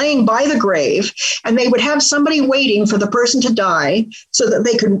person is laying by the grave, and they would have somebody waiting for the person to die so that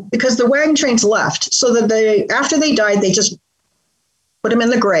they could, because the wagon trains left, so that after they died, they just put them in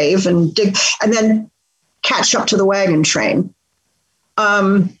the grave and dig, and then catch up to the wagon train.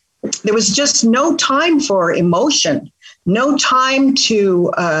 There was just no time for emotion, no time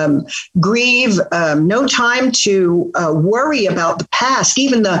to grieve, no time to worry about the past,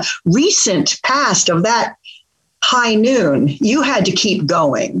 even the recent past of that high noon. You had to keep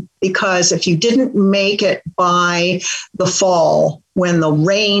going, because if you didn't make it by the fall, when the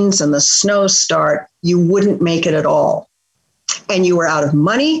rains and the snow start, you wouldn't make it at all. And you were out of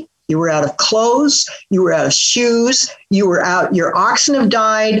money, you were out of clothes, you were out of shoes, your oxen have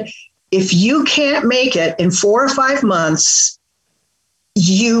died. If you can't make it in 4 or 5 months,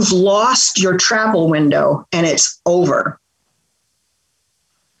 you've lost your travel window and it's over.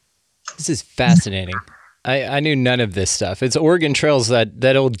 This is fascinating. I knew none of this stuff. It's Oregon Trail's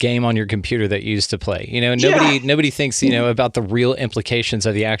that old game on your computer that you used to play. Nobody thinks, about the real implications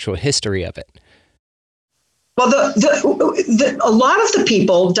of the actual history of it. Well, a lot of the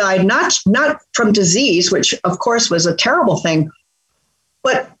people died not from disease, which of course was a terrible thing,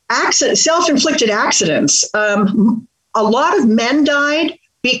 but self-inflicted accidents. A lot of men died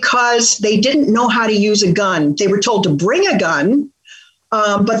because they didn't know how to use a gun. They were told to bring a gun.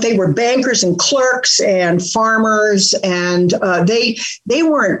 But they were bankers and clerks and farmers, and they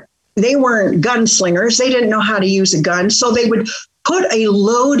weren't gunslingers. They didn't know how to use a gun, so they would put a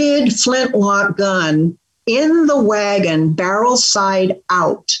loaded flintlock gun in the wagon, barrel side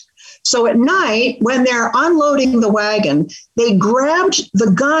out. So at night, when they're unloading the wagon, they grabbed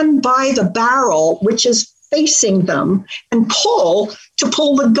the gun by the barrel, which is facing them, and pull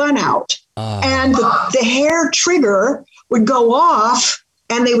the gun out. And the hair trigger would go off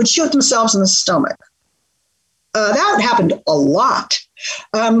and they would shoot themselves in the stomach. That happened a lot.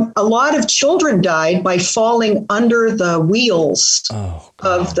 A lot of children died by falling under the wheels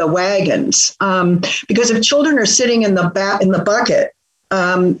of the wagons. Because if children are sitting in the bucket,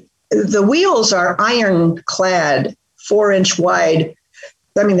 the wheels are ironclad, 4-inch wide.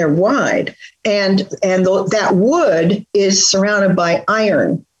 I mean, they're wide. And that wood is surrounded by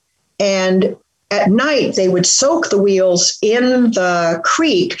iron. And at night, they would soak the wheels in the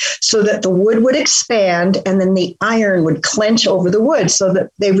creek so that the wood would expand, and then the iron would clench over the wood so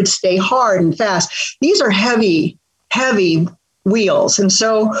that they would stay hard and fast. These are heavy, heavy wheels. And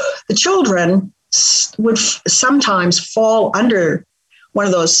so the children would sometimes fall under one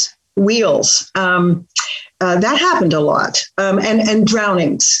of those wheels. That happened a lot. And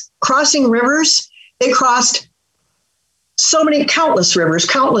drownings. Crossing rivers, they crossed countless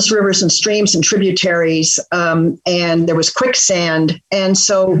rivers and streams and tributaries, and there was quicksand. And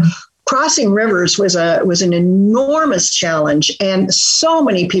so crossing rivers was an enormous challenge, and so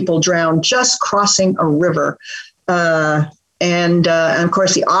many people drowned just crossing a river. And of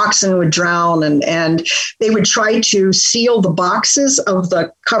course, the oxen would drown, and they would try to seal the boxes of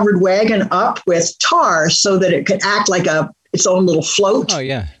the covered wagon up with tar so that it could act like a its own little float. Oh,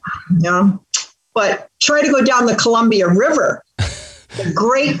 yeah. Yeah. But try to go down the Columbia River, the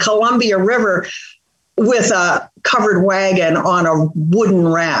great Columbia River, with a covered wagon on a wooden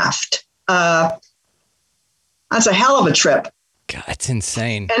raft. That's a hell of a trip. God, it's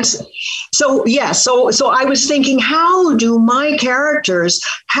insane. And so I was thinking, how do my characters,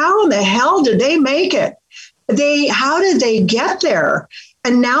 how in the hell did they make it? How did they get there?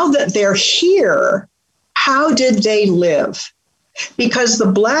 And now that they're here, how did they live? Because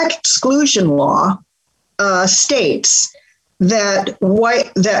the Black exclusion law states that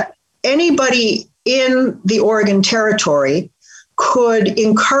anybody in the Oregon Territory could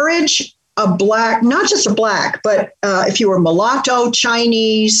encourage a Black, not just a Black, but if you were mulatto,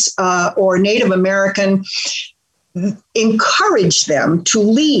 Chinese, or Native American, encourage them to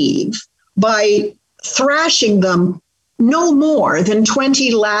leave by thrashing them no more than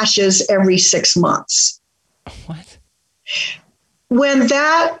 20 lashes every 6 months. What? When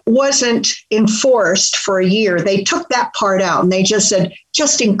that wasn't enforced for a year, they took that part out and they just said,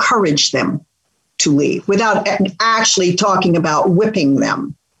 just encourage them to leave without actually talking about whipping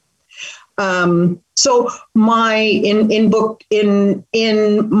them. So in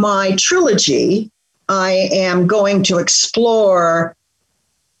my trilogy, I am going to explore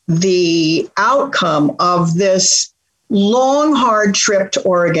the outcome of this long, hard trip to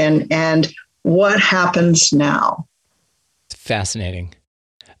Oregon and what happens now. Fascinating.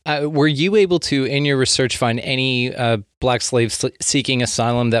 Were you able to, in your research, find any Black slaves seeking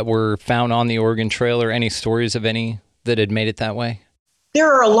asylum that were found on the Oregon Trail, or any stories of any that had made it that way?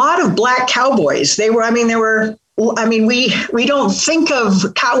 There are a lot of Black cowboys. We don't think of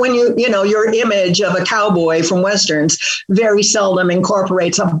when your image of a cowboy from Westerns very seldom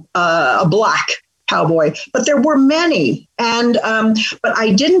incorporates a Black cowboy, but there were many. And, but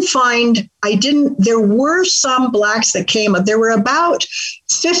there were some Blacks that came up. There were about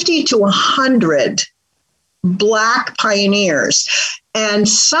 50 to 100 Black pioneers, and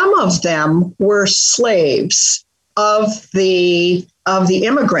some of them were slaves of the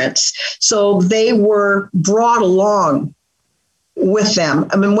immigrants. So they were brought along with them.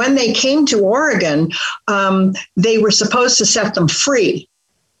 I mean, when they came to Oregon, they were supposed to set them free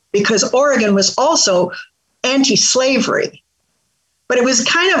because Oregon was also anti-slavery. But it was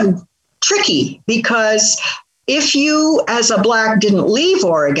kind of tricky because if you, as a Black, didn't leave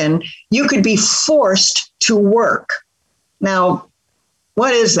Oregon, you could be forced to work. Now,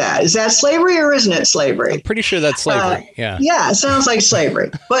 what is that? Is that slavery or isn't it slavery? I'm pretty sure that's slavery. Yeah. Yeah, it sounds like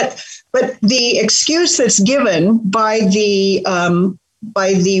slavery. But the excuse that's given by the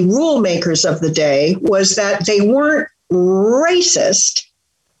rule makers of the day was that they weren't racist.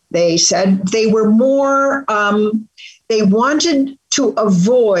 They said they were more. They wanted to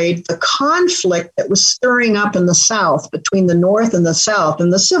avoid the conflict that was stirring up in the South between the North and the South,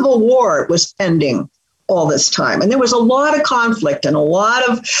 and the Civil War was pending all this time. And there was a lot of conflict and a lot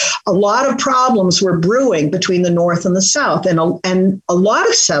of problems were brewing between the North and the South. And a lot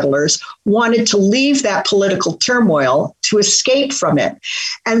of settlers wanted to leave that political turmoil to escape from it.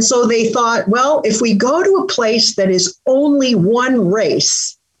 And so they thought, well, if we go to a place that is only one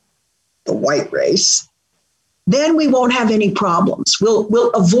race, the white race, then we won't have any problems.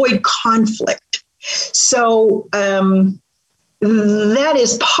 We'll avoid conflict. So, that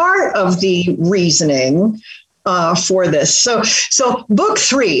is part of the reasoning for this. So book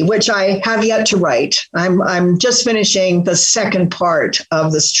 3, which I have yet to write, I'm just finishing the second part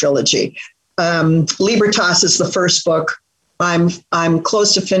of this trilogy. Libertas is the first book. I'm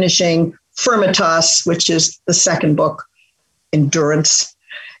close to finishing Firmitas, which is the second book, Endurance.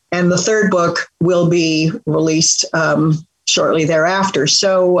 And the third book will be released shortly thereafter.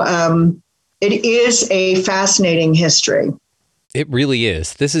 So it is a fascinating history. It really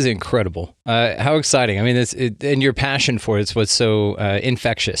is. This is incredible. How exciting. I mean, and your passion for it is what's so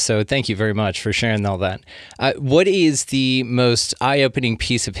infectious. So thank you very much for sharing all that. What is the most eye-opening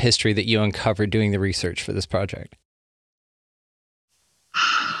piece of history that you uncovered doing the research for this project?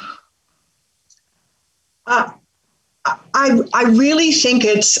 I really think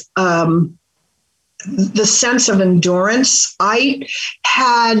it's the sense of endurance. I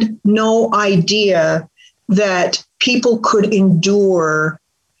had no idea that people could endure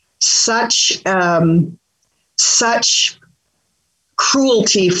such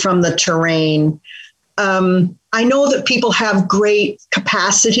cruelty from the terrain. I know that people have great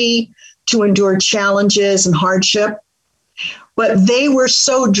capacity to endure challenges and hardship, but they were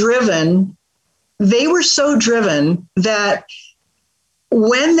so driven that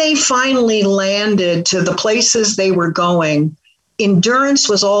when they finally landed to the places they were going, endurance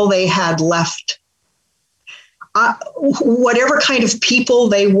was all they had left. whatever kind of people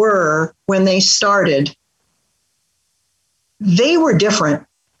they were when they started, they were different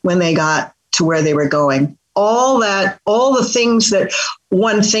when they got to where they were going. All the things that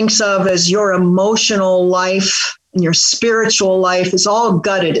one thinks of as your emotional life and your spiritual life is all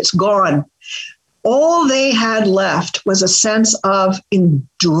gutted. It's gone. All they had left was a sense of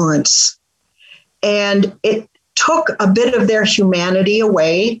endurance. And it took a bit of their humanity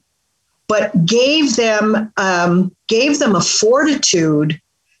away, but gave them a fortitude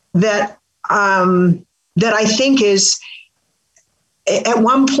that I think is, at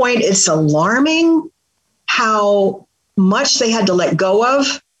one point, it's alarming how much they had to let go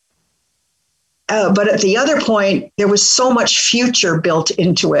of. But at the other point, there was so much future built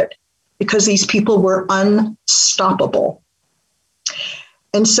into it because these people were unstoppable.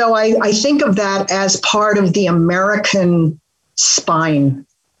 And so I think of that as part of the American spine.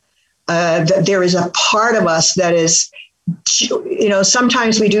 That there is a part of us that is,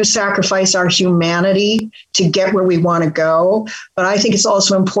 sometimes we do sacrifice our humanity to get where we want to go. But I think it's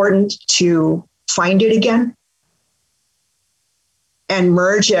also important to find it again and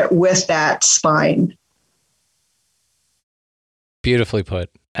merge it with that spine. Beautifully put.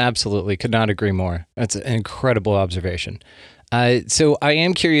 Absolutely. Could not agree more. That's an incredible observation. So I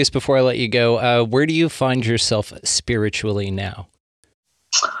am curious, before I let you go, where do you find yourself spiritually now?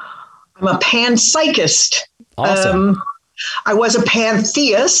 I'm a panpsychist. Awesome. I was a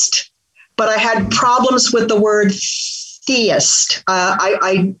pantheist, but I had problems with the word theist. God.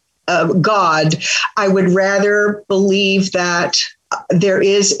 I would rather believe that there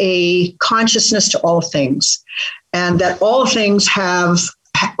is a consciousness to all things, and that all things have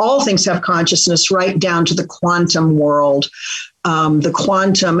consciousness, right down to the quantum world, the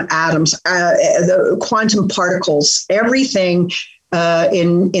quantum atoms, the quantum particles. Everything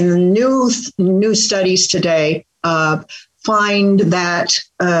in the new studies today find that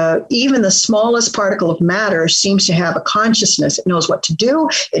even the smallest particle of matter seems to have a consciousness. It knows what to do.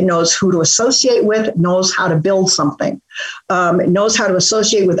 It knows who to associate with. It knows how to build something. It knows how to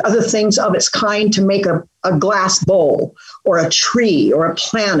associate with other things of its kind to make a glass bowl or a tree or a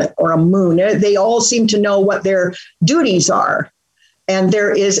planet or a moon. They all seem to know what their duties are. And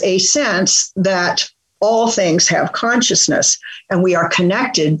there is a sense that all things have consciousness, and we are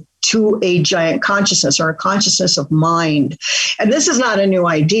connected to a giant consciousness, or a consciousness of mind. And this is not a new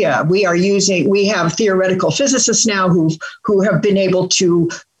idea. We have theoretical physicists now who have been able to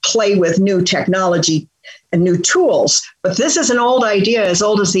play with new technology and new tools. But this is an old idea, as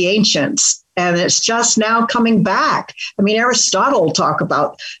old as the ancients. And it's just now coming back. I mean, Aristotle talked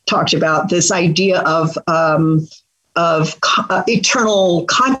about this idea of eternal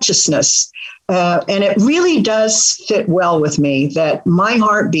consciousness. And it really does fit well with me that my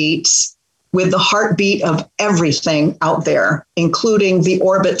heart beats with the heartbeat of everything out there, including the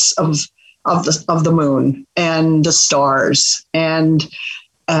orbits of the moon and the stars. And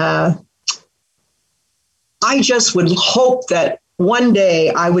I just would hope that one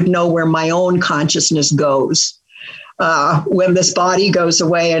day I would know where my own consciousness goes. When this body goes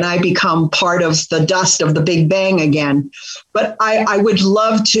away and I become part of the dust of the Big Bang again. But I would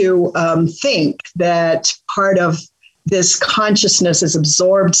love to think that part of this consciousness is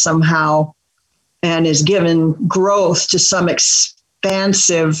absorbed somehow and is given growth to some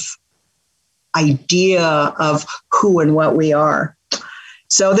expansive idea of who and what we are.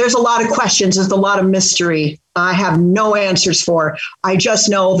 So there's a lot of questions. There's a lot of mystery I have no answers for. I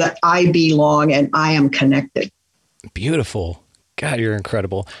just know that I belong and I am connected. Beautiful. God, you're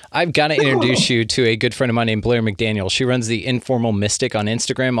incredible. I've got to introduce you to a good friend of mine named Blair McDaniel. She runs the Informal Mystic on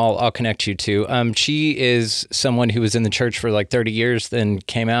Instagram. I'll connect you to. She is someone who was in the church for like 30 years, then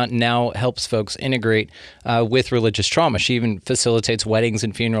came out and now helps folks integrate with religious trauma. She even facilitates weddings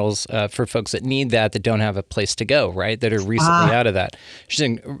and funerals for folks that need that don't have a place to go, right? That are recently out of that.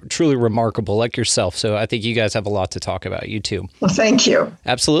 She's truly remarkable, like yourself. So I think you guys have a lot to talk about, you too. Well, thank you.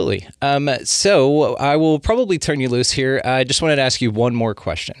 Absolutely. So I will probably turn you loose here. I just wanted to ask you one more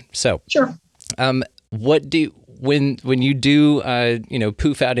question. So, sure. What do when you do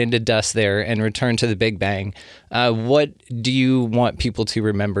poof out into dust there and return to the Big Bang? What do you want people to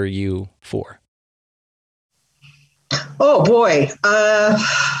remember you for? Oh boy, I've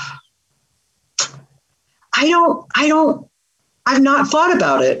not thought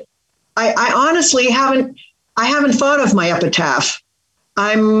about it. I honestly haven't. I haven't thought of my epitaph.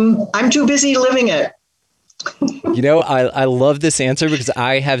 I'm too busy living it. You know, I love this answer because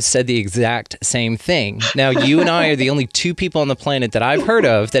I have said the exact same thing. Now, you and I are the only two people on the planet that I've heard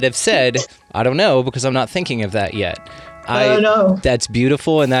of that have said, I don't know, because I'm not thinking of that yet. I know. That's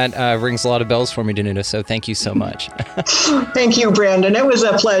beautiful, and that rings a lot of bells for me, Danuta, so thank you so much. Thank you, Brandon. It was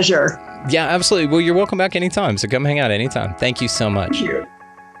a pleasure. Yeah, absolutely. Well, you're welcome back anytime, so come hang out anytime. Thank you so much. Thank you.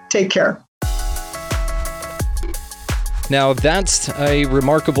 Take care. Now, that's a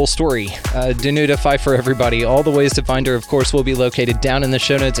remarkable story. Danuta Pfeiffer, everybody. All the ways to find her, of course, will be located down in the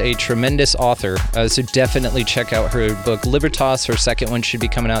show notes. A tremendous author, so definitely check out her book, Libertas. Her second one should be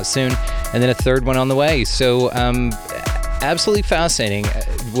coming out soon, and then a third one on the way. So, absolutely fascinating.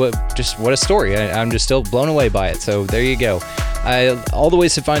 What a story. I'm just still blown away by it. So there you go. All the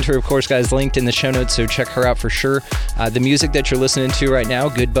ways to find her, of course, guys, linked in the show notes, so check her out for sure. The music that you're listening to right now,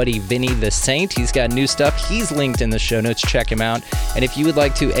 good buddy Vinny the Saint, he's got new stuff. He's linked in the show notes. Check him out. And if you would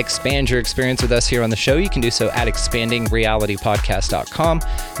like to expand your experience with us here on the show, you can do so at expandingrealitypodcast.com.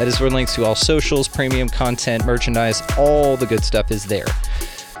 That is where links to all socials, premium content, merchandise, all the good stuff is there.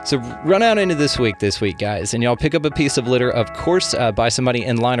 So run out into this week, guys, and y'all pick up a piece of litter, of course, buy somebody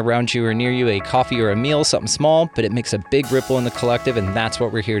in line around you or near you a coffee or a meal, something small, but it makes a big ripple in the collective, and that's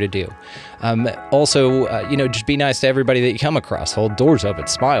what we're here to do. Also, just be nice to everybody that you come across. Hold doors open,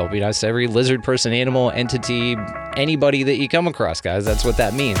 smile, be nice to every lizard, person, animal, entity, anybody that you come across, guys. That's what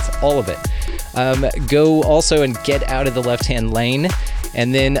that means, all of it. Go also and get out of the left-hand lane.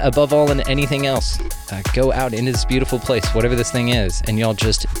 And then above all and anything else, go out into this beautiful place, whatever this thing is, and y'all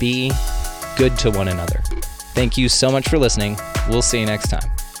just be good to one another. Thank you so much for listening. We'll see you next time.